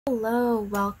Hello,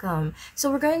 welcome. So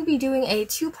we're going to be doing a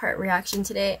two-part reaction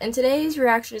today, and today's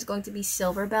reaction is going to be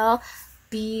Silverbell,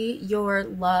 Be Your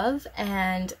Love,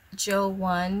 and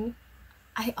JO1.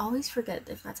 I always forget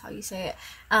if that's how you say it.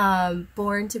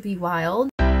 Born to Be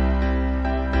Wild.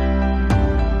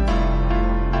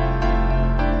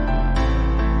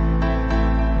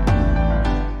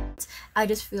 I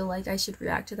just feel like I should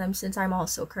react to them since I'm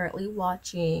also currently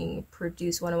watching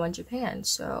Produce 101 Japan.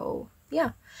 So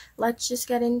yeah, let's just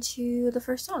get into the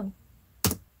first song.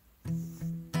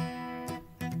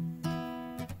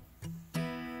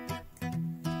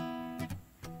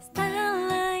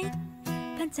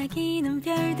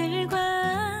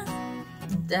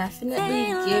 Definitely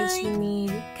gives me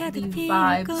the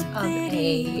vibes of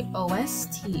a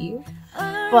OST,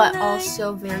 but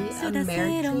also very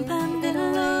American in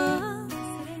a way.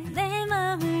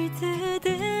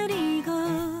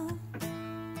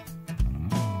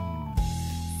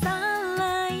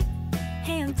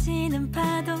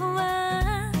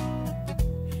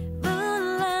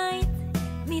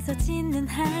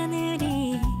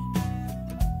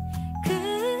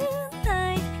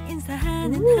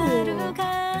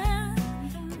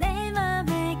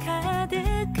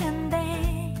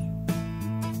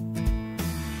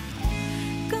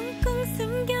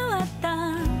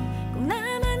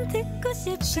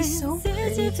 She's so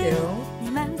pretty too.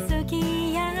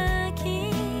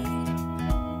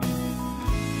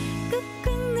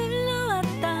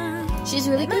 She's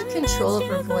really good control of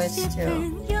her voice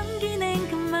too.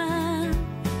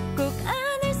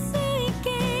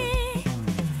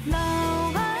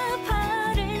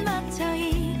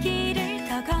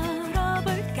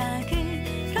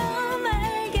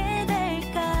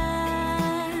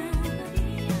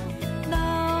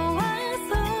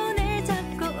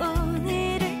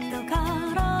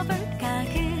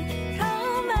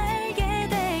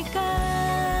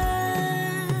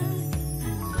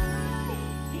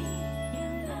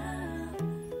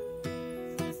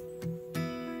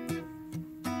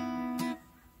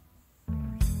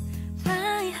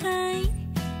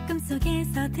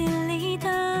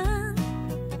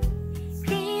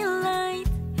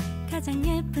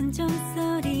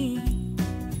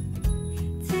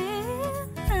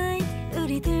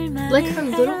 Like her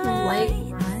little light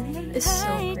run is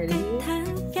so pretty.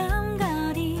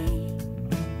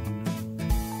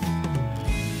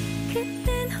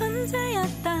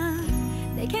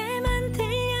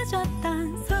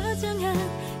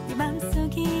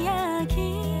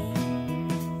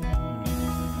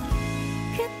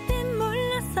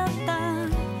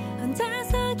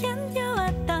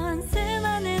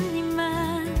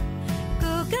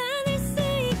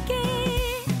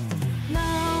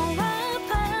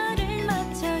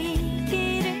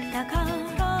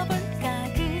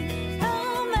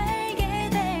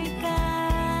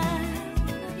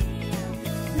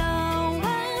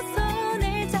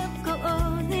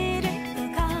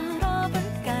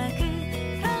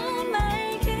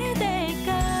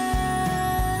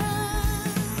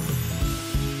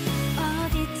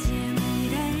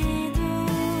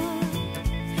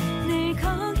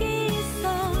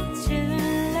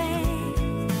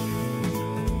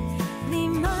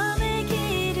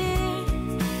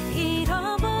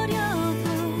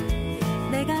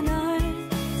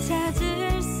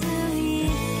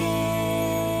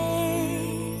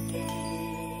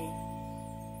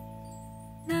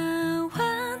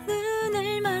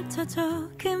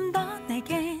 조금 더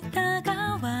내게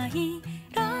다가와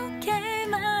이렇게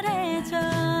말해줘.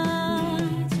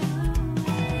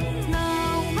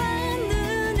 너와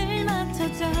눈을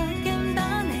맞춰 조금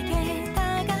더 내게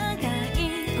다가가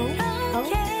이렇게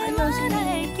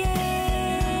말할게.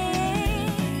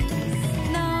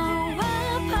 너와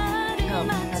발을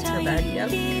맞춰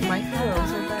이 My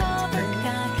pillows are bad.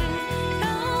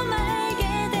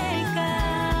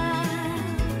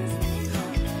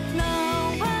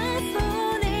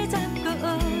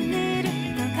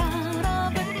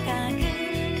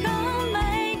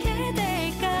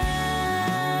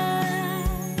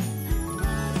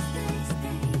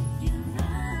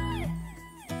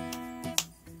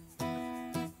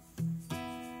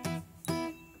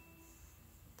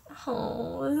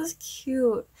 Oh, this is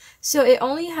cute. So it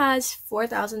only has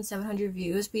 4,700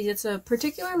 views because it's a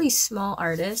particularly small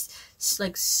artist. It's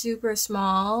like super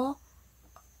small.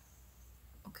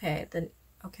 Okay,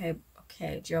 okay,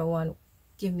 JO1,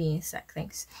 give me a sec,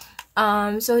 thanks.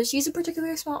 So she's a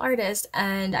particularly small artist,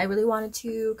 and I really wanted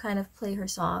to kind of play her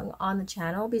song on the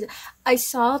channel because I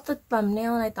saw the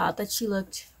thumbnail and I thought that she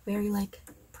looked very like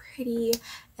pretty,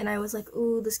 and I was like,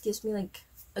 ooh, this gives me like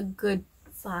a good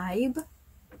vibe.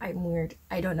 I'm weird.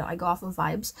 I don't know. I go off of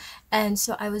vibes. And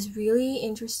so I was really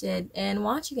interested in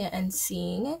watching it and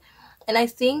seeing it. And I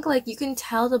think like you can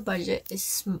tell the budget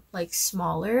is like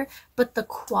smaller, but the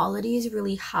quality is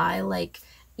really high. Like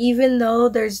even though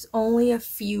there's only a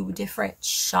few different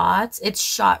shots, it's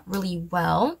shot really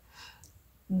well.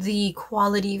 The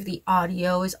quality of the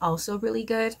audio is also really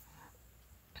good.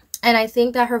 And I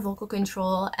think that her vocal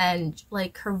control and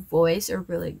like her voice are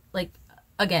really like,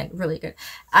 again, really good.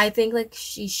 I think like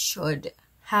she should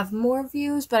have more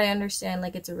views, but I understand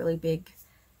like it's a really big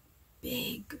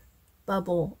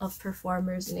bubble of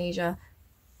performers in Asia.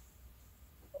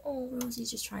 Oh, Rosie's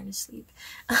just trying to sleep.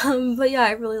 But yeah,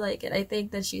 I really like it. I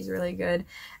think that she's really good.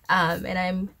 And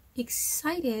I'm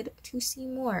excited to see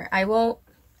more. I won't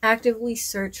actively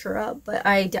search her up, but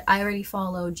I already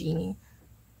follow Jeannie.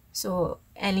 So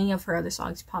any of her other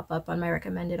songs pop up on my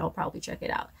recommended, I'll probably check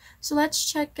it out. So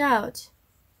let's check out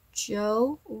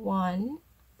JO1,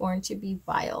 Born to Be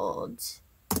Wild.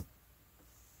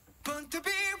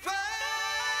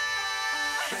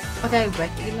 Okay, I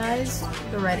recognize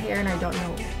the red hair and I don't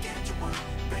know.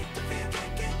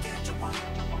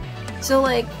 So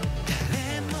like,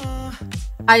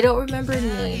 I don't remember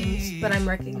names, but I'm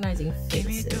recognizing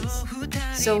faces.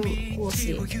 So we'll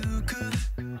see. Ooh.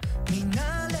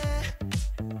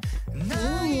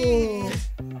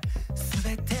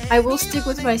 I will stick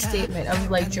with my statement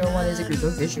of like JO1 is a group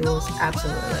of visuals,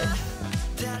 absolutely.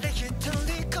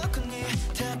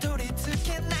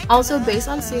 Also, based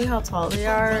on seeing how tall they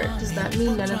are, does that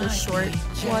mean none of the short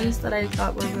ones that I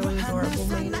thought were really adorable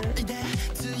made it?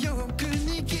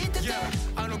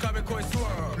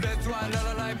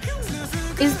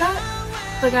 Is that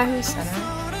the guy who's center?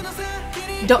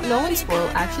 Don't no one spoil.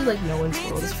 Actually, like no one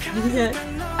spoiled this for me yet.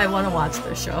 I want to watch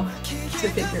the show to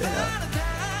figure it out.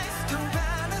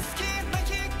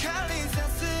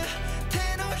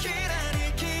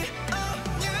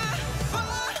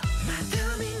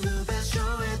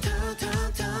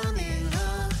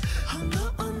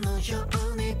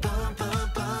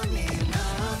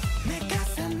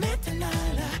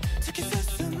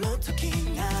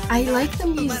 I like the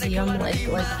museum like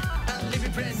theme.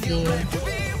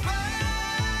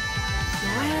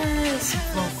 Yes,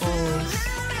 vocals.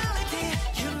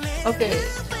 Okay,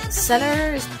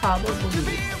 center is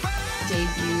probably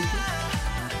debuted.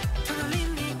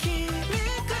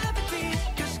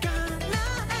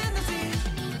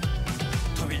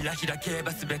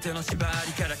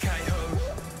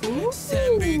 Ooh.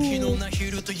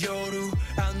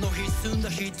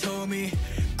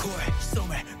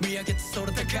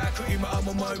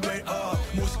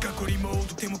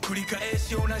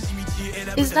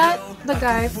 Is that the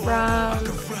guy from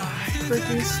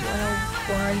Produce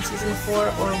 101 season 4,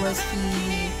 or was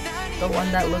he the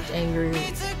one that looked angry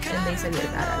and they said he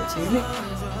had bad attitude?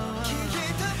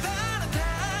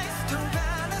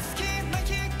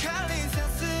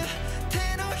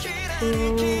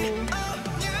 Ooh.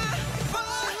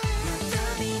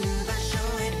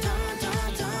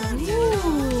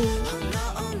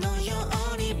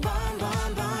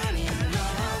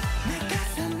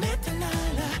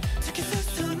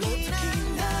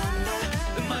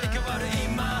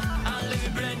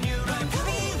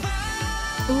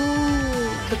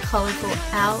 The colorful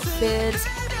outfits,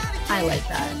 I like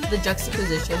that. The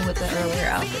juxtaposition with the earlier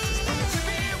outfits is nice.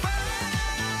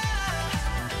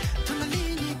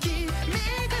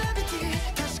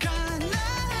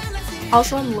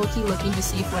 Also, I'm low-key looking to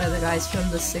see if one of the guys from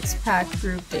the Six Pack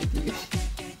group debuted,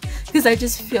 because I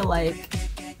just feel like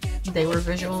they were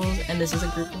visuals and this is a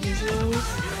group of visuals.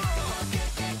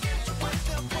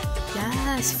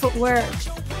 Yes, footwork.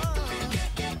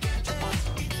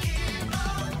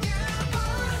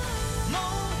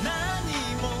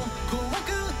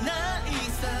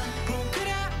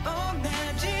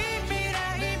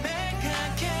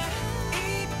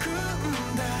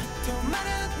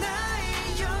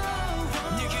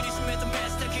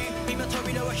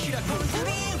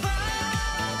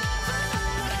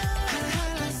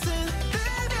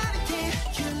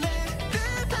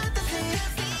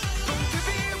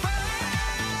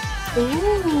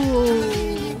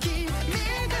 Ooh.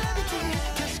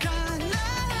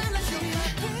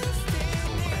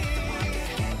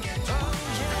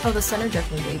 Oh, the center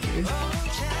definitely debuted.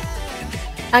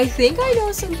 I think I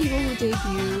know some people who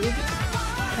debuted.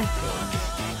 I think.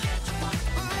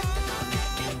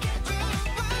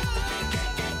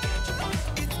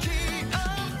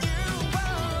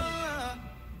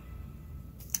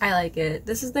 I like it.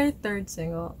 This is their third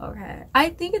single. Okay. I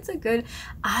think it's a good...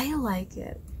 I like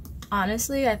it.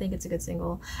 Honestly, I think it's a good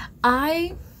single.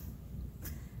 I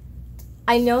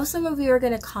I know some of you are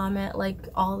gonna comment like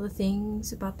all the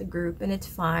things about the group, and it's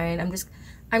fine.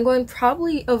 I'm going to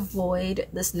probably avoid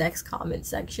this next comment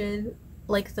section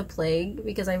like the plague,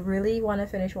 because I really want to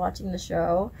finish watching the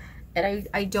show, and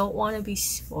I don't want to be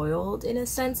spoiled in a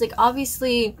sense. Like,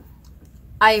 obviously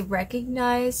I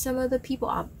recognize some of the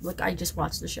people, like I just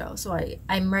watched the show, so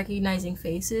I'm recognizing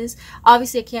faces.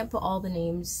 Obviously I can't put all the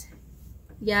names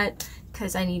yet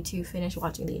because I need to finish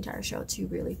watching the entire show to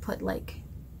really put like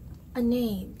a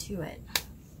name to it.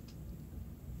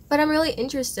 But I'm really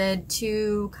interested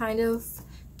to kind of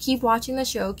keep watching the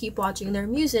show, keep watching their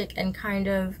music, and kind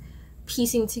of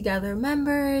piecing together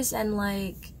members and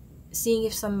like seeing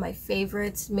if some of my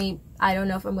favorites I don't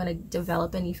know if I'm gonna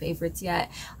develop any favorites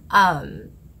yet,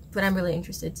 but I'm really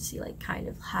interested to see like kind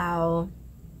of how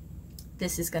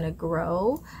this is gonna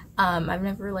grow. I've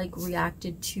never like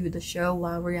reacted to the show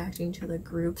while reacting to the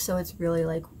group, so it's really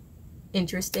like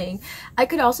interesting. I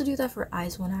could also do that for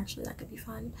JO1, actually. That could be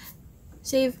fun.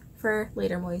 Save for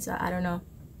later, Moisa. I don't know,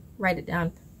 write it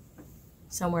down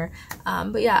somewhere.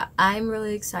 But yeah, I'm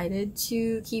really excited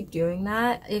to keep doing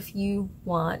that. If you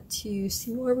want to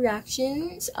see more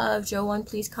reactions of JO1,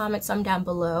 please comment some down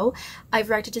below. I've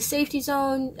reacted to Safety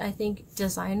Zone, I think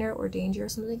Designer or Danger or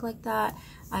something like that.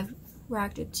 I've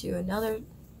reacted to another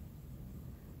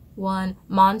one,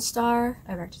 Monstar.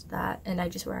 I reacted to that, and I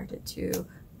just reacted to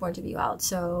Born to Be Wild.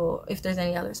 So if there's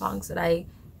any other songs that I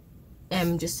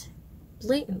am just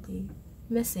blatantly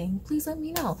missing, please let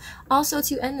me know. Also,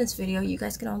 to end this video, you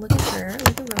guys can all look at her,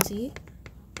 look at Rosie.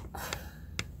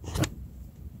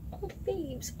 Oh,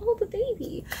 babes, oh, the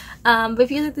baby. But if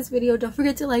you like this video, don't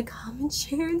forget to like, comment,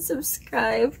 share, and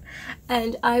subscribe,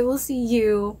 and I will see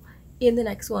you in the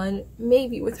next one,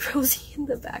 maybe with Rosie in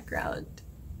the background.